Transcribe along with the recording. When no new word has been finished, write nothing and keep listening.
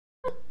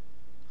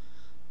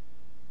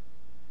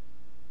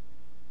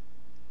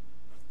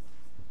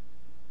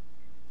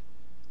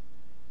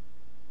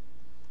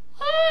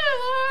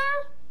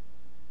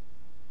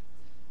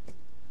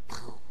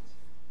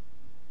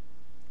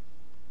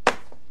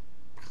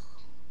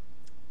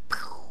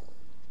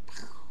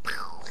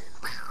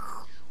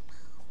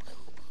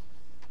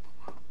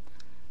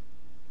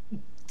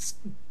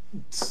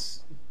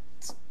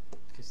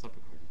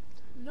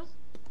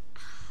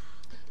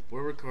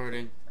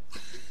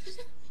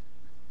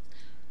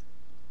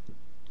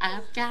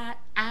I've got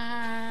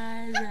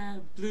eyes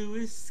of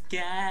bluest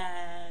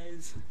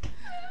skies.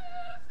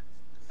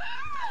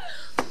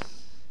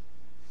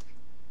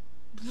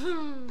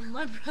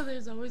 My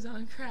brother's always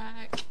on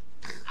crack.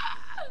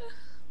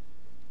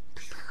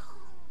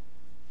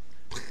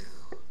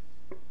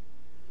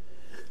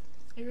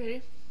 Are you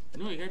ready?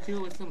 No, you gotta do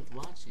it when someone's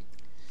watching.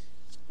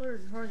 We're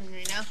recording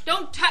right now.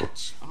 Don't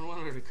touch! I don't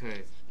want her to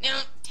record.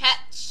 Don't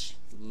touch!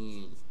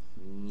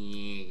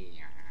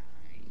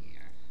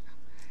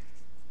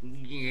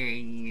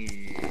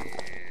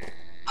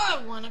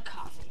 I want a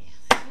coffee.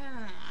 I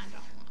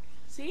don't want.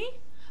 See?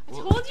 I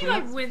told you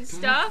I'd win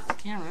stuff. The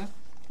camera.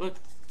 Look,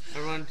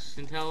 everyone,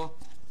 Chantel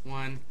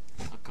won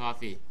a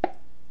coffee. Do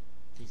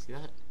you see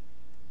that?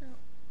 No.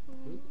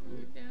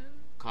 Yeah.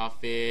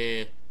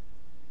 Coffee.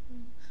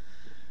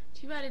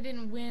 Too bad I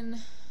didn't win.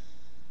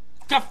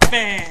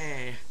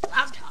 Coffee!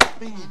 Laptop.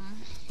 Can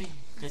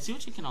I see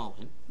what you can all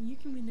win? You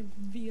can win a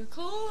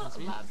vehicle, a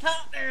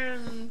laptop,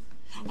 and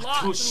A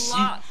lots.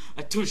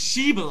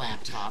 Toshiba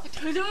laptop.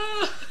 Toshiba?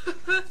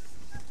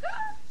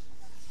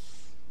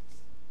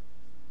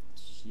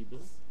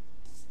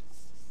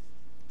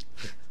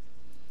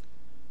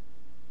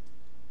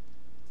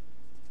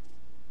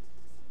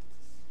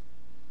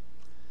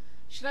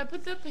 Should I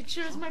put the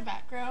picture as my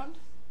background?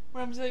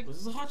 Where I'm just like,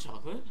 Was this a hot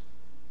chocolate?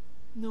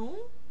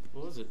 no,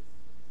 What was it?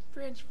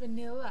 French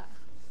vanilla.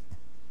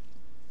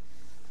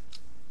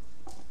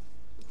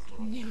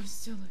 It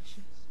was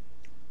delicious.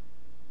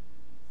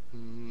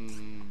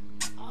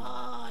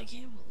 Oh, I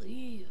can't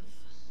believe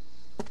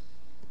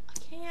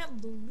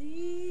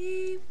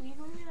we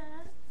gonna get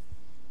that.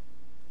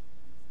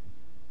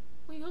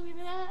 We gonna get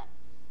that.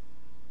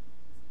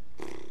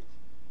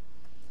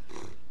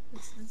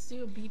 Let's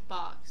do a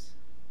beatbox.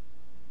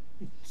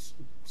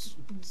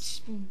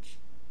 Spoonch.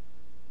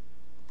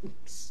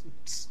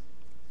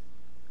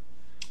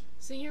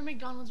 Sing your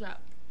McDonald's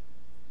rap.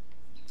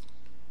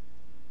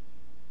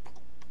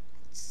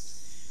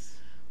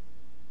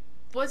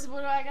 What do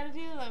I gotta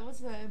do? Like,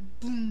 what's the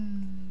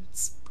boom,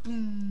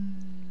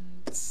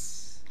 boom?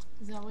 Is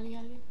that what you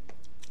gotta do?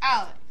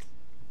 Alex,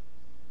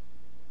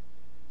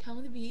 tell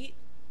me the beat.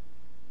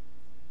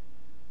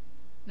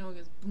 No, it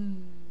goes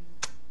boom,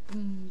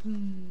 boom,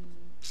 boom.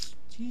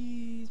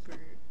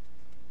 Cheeseburger,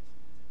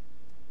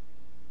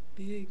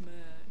 Big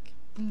Mac,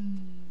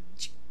 boom,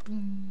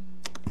 boom.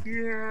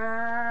 Yeah.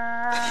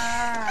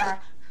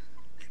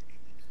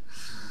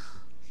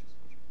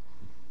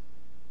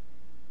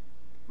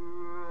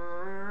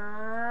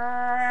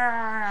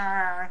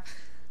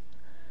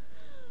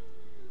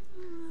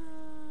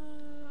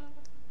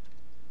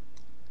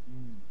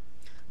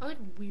 I like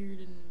weird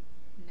and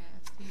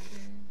nasty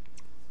there.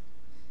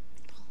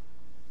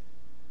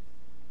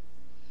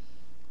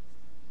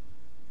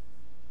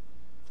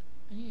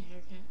 I need a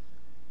haircut.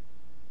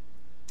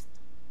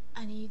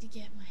 I need to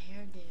get my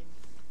hair did.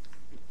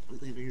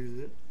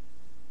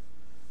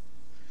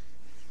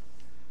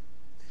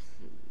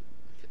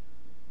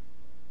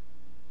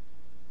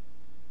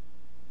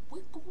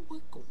 Wiggle,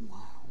 wiggle, wow.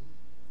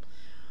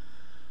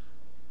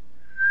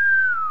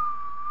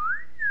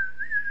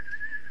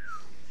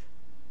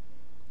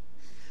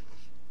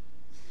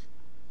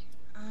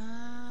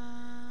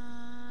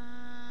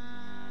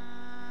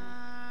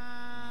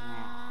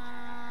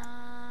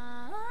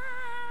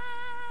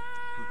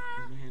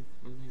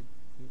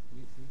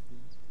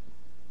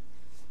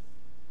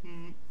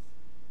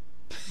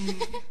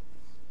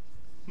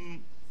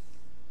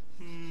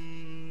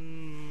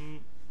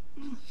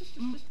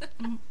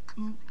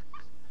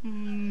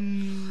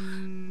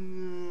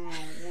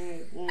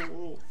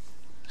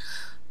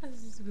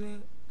 This is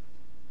good.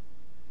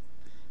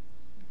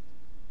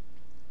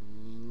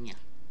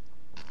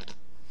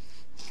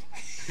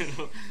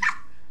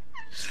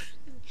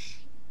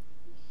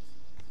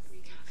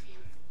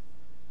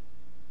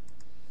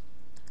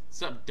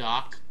 What's up,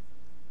 Doc?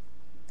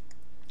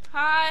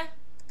 Hi.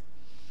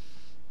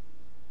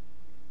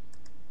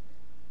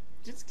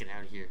 Just get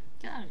out of here.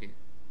 Get out of here.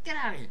 Get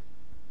out of here.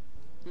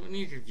 We don't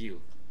need your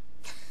view.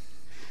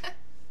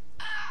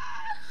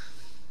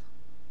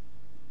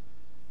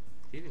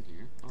 He's in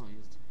here. Oh,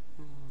 he's.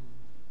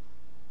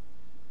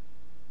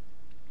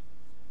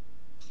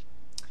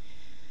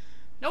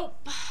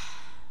 Nope.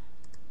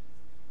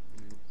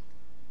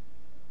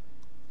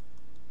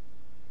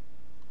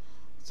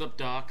 What's up,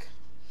 Doc?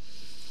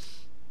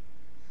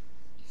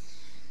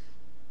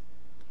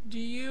 Do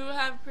you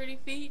have pretty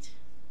feet?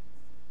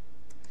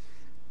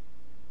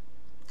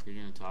 You're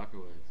gonna talk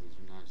away, please.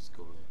 You're not just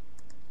go away.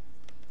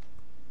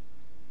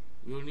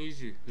 We don't need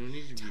you. We don't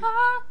need your view.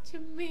 Talk to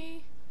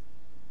me.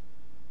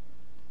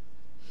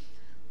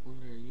 What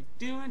are you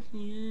doing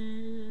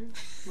here,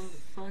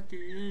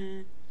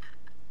 motherfucker?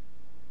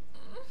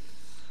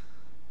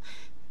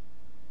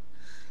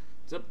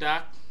 What's up,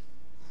 Doc?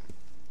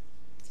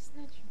 Isn't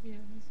that your view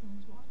when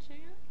someone's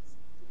watching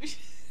us?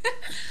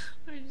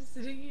 We're just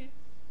sitting here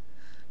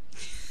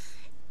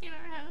in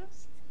our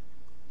house.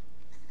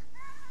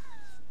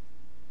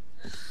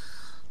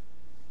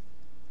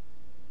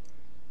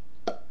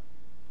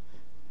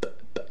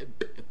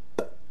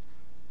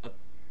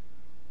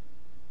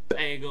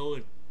 bagel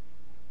and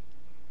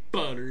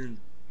butter and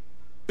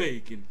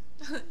bacon.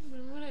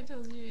 Remember what I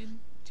told you in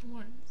Tim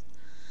Hortons?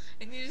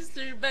 And you just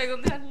threw your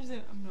bagel down and you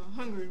said, I'm not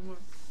hungry anymore.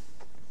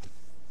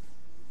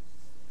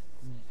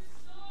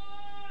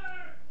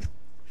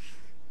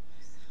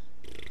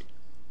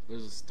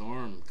 There's a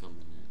storm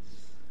coming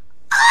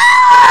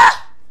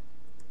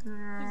in.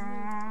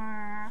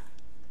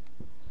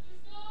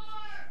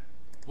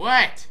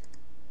 What?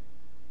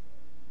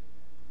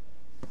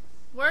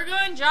 We're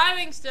going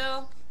driving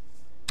still.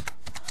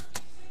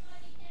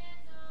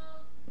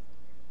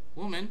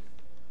 Woman.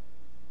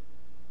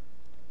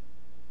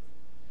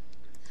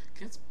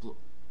 Let's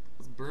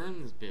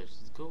burn this bitch.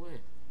 Let's go away.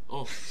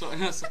 Oh, sorry.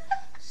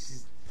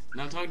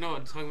 No, I'm talking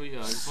about you.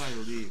 I just wanted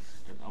to leave.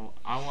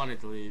 I wanted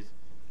to leave.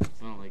 I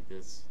don't like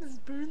this. Let's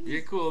burn.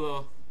 You're cool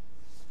though.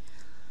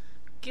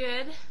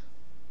 Good.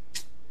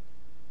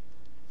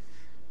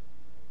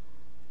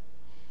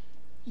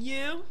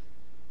 You?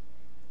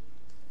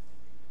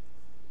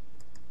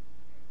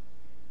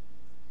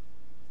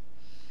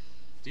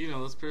 Do you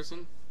know this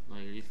person? Like,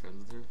 are you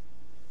friends with her?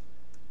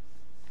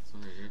 This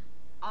one right here.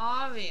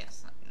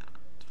 Obviously not.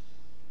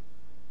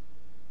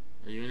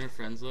 Are you in her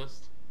friends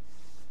list?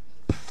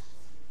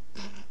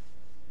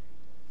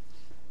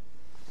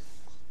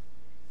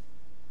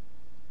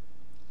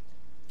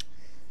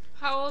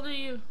 How old are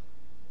you?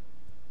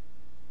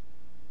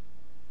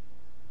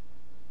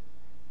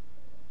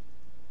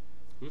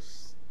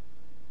 Who's?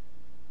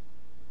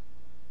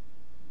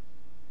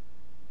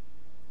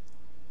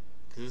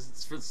 Because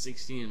it's for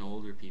 16 and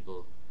older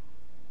people.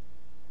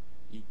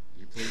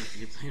 You're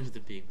playing with the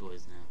big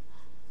boys now.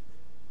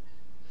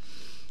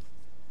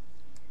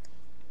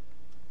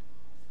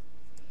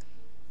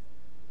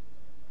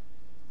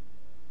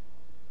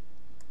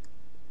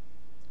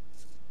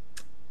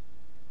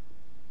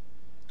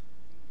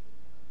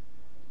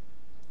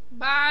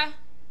 Bye.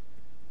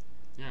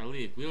 Yeah,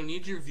 leave. We don't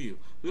need your view.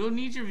 We don't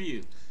need your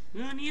view. We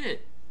don't need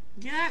it.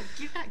 Get out.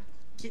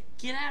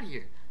 Get out of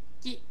here.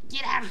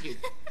 Get out of here.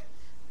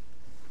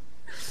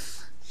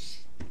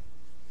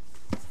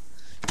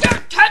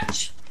 Don't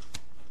touch!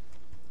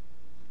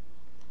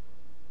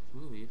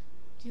 We'll leave.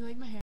 Do you like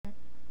my hair? No.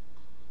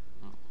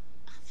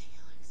 I think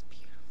it looks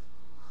beautiful.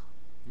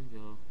 Here you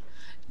go.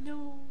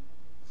 No.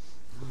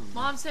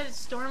 Mom said it's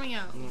storming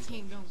out. We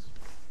can't go.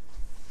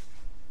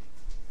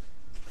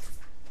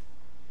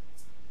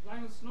 It's not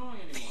even snowing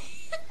anymore.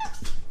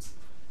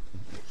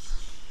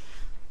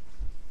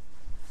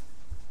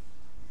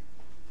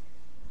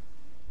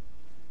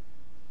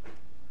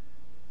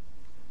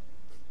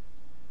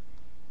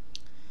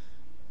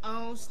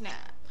 Oh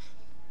snap.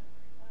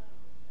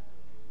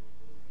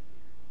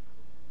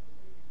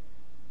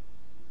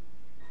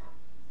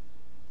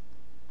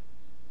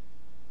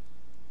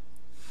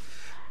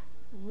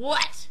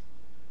 What?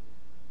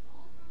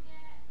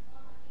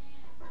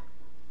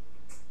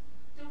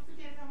 Don't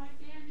forget about my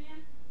fan,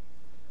 man.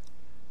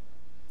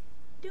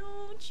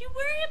 Don't you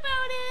worry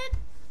about it.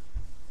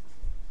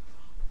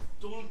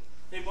 Don't.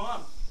 Hey,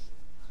 Mom.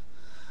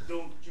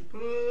 Don't you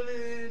put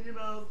it in your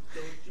mouth.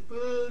 Don't you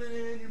put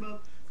it in your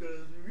mouth.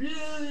 Cause we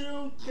really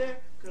don't care.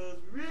 Cause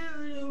we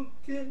really don't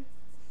care.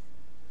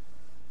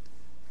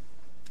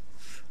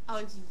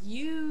 Alex,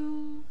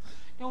 you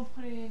don't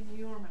put it in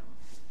your mouth.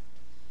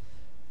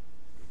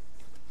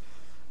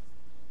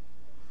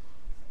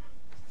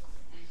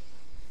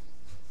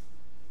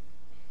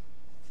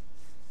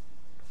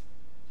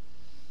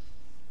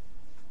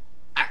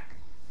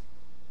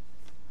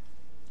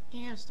 Can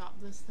you stop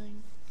this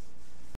thing?